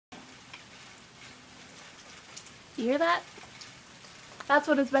You hear that? That's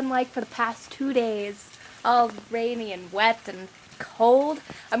what it's been like for the past 2 days. All rainy and wet and cold.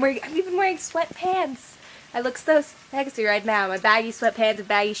 I'm even wearing sweatpants. I look so sexy right now. My baggy sweatpants and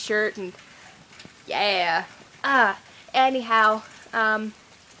baggy shirt and yeah. Anyhow,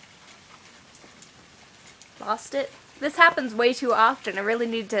 lost it. This happens way too often. I really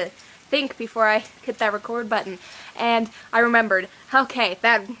need to think before I hit that record button. And I remembered. Okay,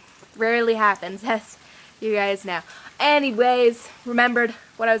 that rarely happens, as you guys know. Anyways, remembered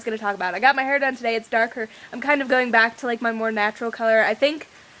what I was going to talk about. I got my hair done today. It's darker. I'm kind of going back to like my more natural color. I think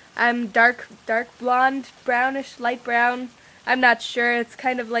I'm dark blonde, brownish, light brown. I'm not sure. It's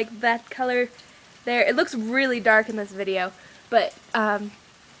kind of like that color there. It looks really dark in this video, but I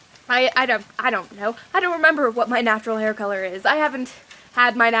don't know. I don't remember what my natural hair color is. I haven't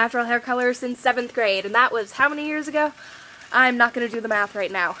had my natural hair color since 7th grade, and that was how many years ago? I'm not going to do the math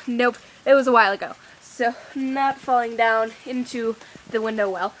right now. Nope, it was a while ago. So, not falling down into the window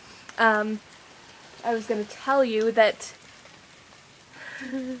well. I was going to tell you that,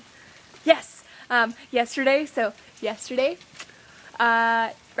 yes, yesterday,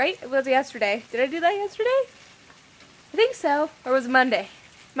 right? It was yesterday. Did I do that yesterday? I think so. Or was it Monday?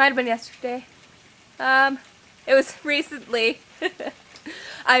 Might have been yesterday. It was recently.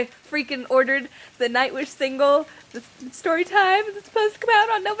 I freaking ordered the Nightwish single, the story time. It's supposed to come out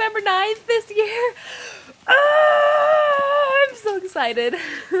on November 9th this year. I'm so excited.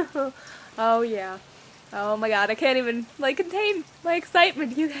 Oh yeah. Oh my god, I can't even contain my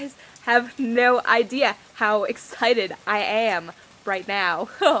excitement. You guys have no idea how excited I am right now.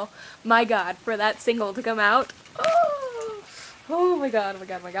 Oh my god, for that single to come out. Oh my god, oh my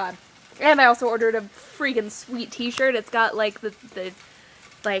god, oh my god. And I also ordered a freaking sweet t-shirt. It's got like the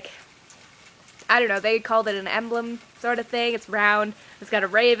I don't know, they called it an emblem sort of thing. It's round. It's got a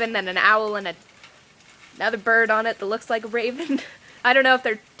raven and an owl and another bird on it that looks like a raven. I don't know if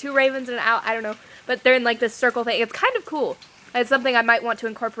they're two ravens and an owl. I don't know. But they're in like this circle thing. It's kind of cool. It's something I might want to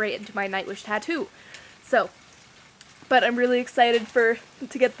incorporate into my Nightwish tattoo. So, but I'm really excited to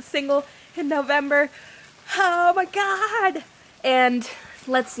get the single in November. Oh my god! And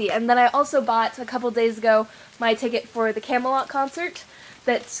let's see. And then I also bought a couple days ago my ticket for the Camelot concert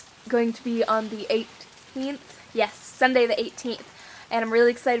that's going to be on the 18th. Yes, Sunday the 18th. And I'm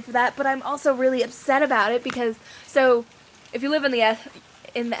really excited for that, but I'm also really upset about it because, so, if you live in the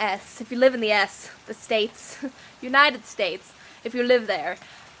the States, United States, if you live there,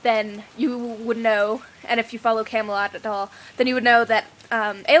 then you would know, and if you follow Camelot at all, then you would know that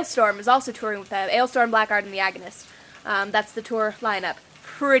Alestorm is also touring with them. Alestorm, Blackguard, and the Agonist. That's the tour lineup.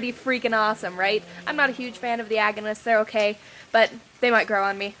 Pretty freaking awesome, right? I'm not a huge fan of the Agonists. They're okay, but they might grow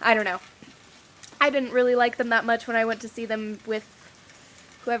on me. I don't know. I didn't really like them that much when I went to see them with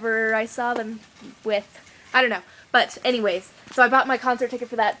whoever I saw them with. I don't know. But anyways, so I bought my concert ticket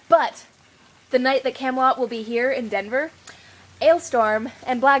for that. But the night that Camelot will be here in Denver, Alestorm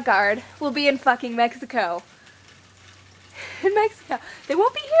and Blackguard will be in fucking Mexico. In Mexico. They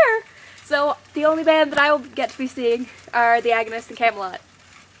won't be here. So the only band that I will get to be seeing are the Agonists and Camelot.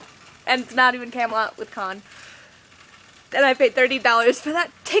 And it's not even Camelot with Con. And I paid $30 for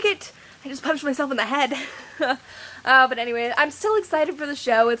that ticket. I just punched myself in the head. But anyway, I'm still excited for the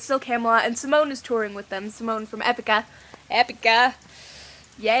show. It's still Camelot, and Simone is touring with them. Simone from Epica. Epica.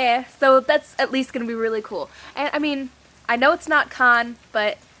 Yeah. So that's at least going to be really cool. And I mean, I know it's not Con,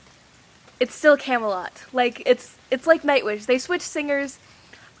 but it's still Camelot. Like, it's like Nightwish. They switch singers.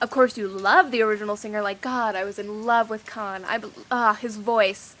 Of course, you love the original singer. Like, God, I was in love with Con. His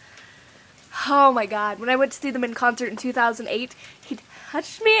voice. Oh my god. When I went to see them in concert in 2008, he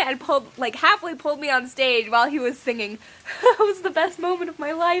touched me and halfway pulled me on stage while he was singing. It was the best moment of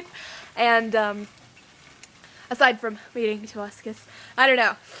my life. And, aside from meeting Tuaskus, I don't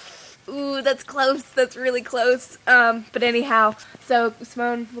know. Ooh, that's close. That's really close. But anyhow, so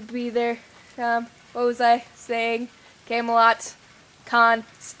Simone will be there. What was I saying? Camelot. Con.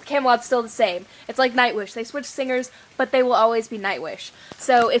 Camelot's still the same. It's like Nightwish. They switch singers, but they will always be Nightwish.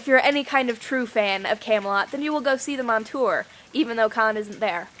 So if you're any kind of true fan of Camelot, then you will go see them on tour, even though Con isn't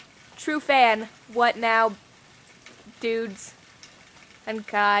there. True fan, what now, dudes and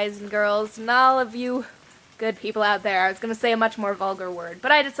guys and girls and all of you good people out there. I was going to say a much more vulgar word,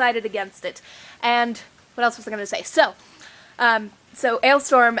 but I decided against it. And what else was I going to say? So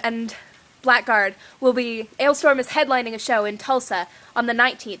Alestorm and Blackguard will be... Alestorm is headlining a show in Tulsa on the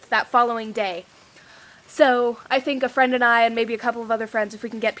 19th, that following day. So I think a friend and I, and maybe a couple of other friends, if we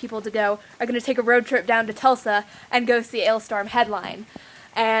can get people to go, are going to take a road trip down to Tulsa and go see Alestorm headline.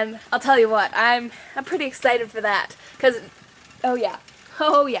 And I'll tell you what, I'm pretty excited for that. Because, oh yeah,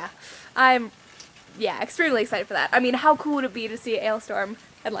 I'm yeah, extremely excited for that. I mean, how cool would it be to see Ailstorm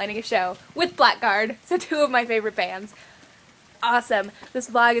headlining a show with Blackguard, so two of my favorite bands. Awesome. This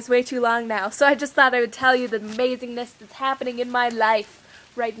vlog is way too long now, so I just thought I would tell you the amazingness that's happening in my life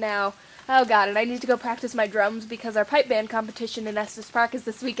right now. Oh god, and I need to go practice my drums because our pipe band competition in Estes Park is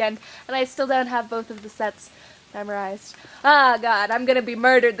this weekend, and I still don't have both of the sets memorized. Ah god, I'm gonna be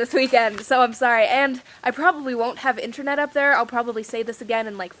murdered this weekend, so I'm sorry. And I probably won't have internet up there. I'll probably say this again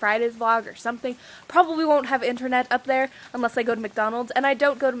in like Friday's vlog or something. Probably won't have internet up there unless I go to McDonald's, and I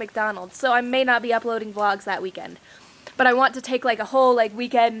don't go to McDonald's, so I may not be uploading vlogs that weekend. But I want to take like a whole like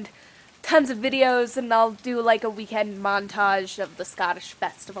weekend, tons of videos, and I'll do like a weekend montage of the Scottish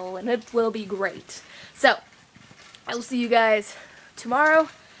festival, and it will be great. So, I will see you guys tomorrow.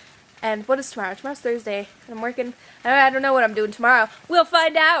 And what is tomorrow? Tomorrow's Thursday, and I'm working. I don't know what I'm doing tomorrow. We'll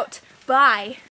find out. Bye.